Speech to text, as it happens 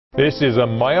This is a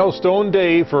milestone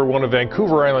day for one of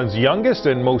Vancouver Island's youngest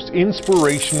and most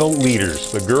inspirational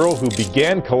leaders, the girl who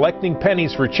began collecting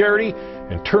pennies for charity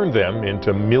and turned them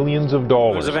into millions of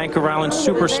dollars. A Vancouver Island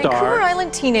superstar. A Vancouver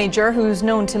Island teenager who's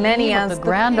known to many as the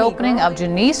grand opening of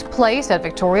Janice Place at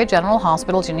Victoria General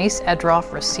Hospital. Janice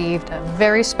Edroff received a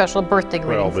very special birthday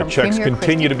greeting Well, the from checks Premier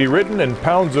continue to be written and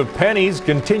pounds of pennies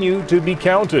continue to be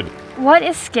counted. What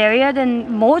is scarier than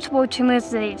multiple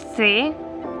tumors at age 3?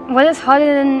 What is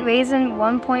harder than raising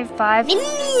 $1.5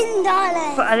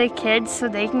 million for other kids so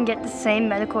they can get the same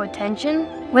medical attention?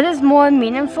 What is more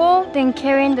meaningful than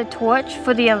carrying the torch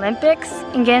for the Olympics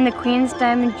and getting the Queen's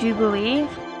Diamond Jubilee?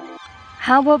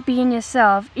 How about being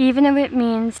yourself, even if it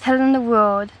means telling the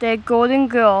world that a golden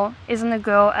girl isn't a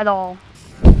girl at all?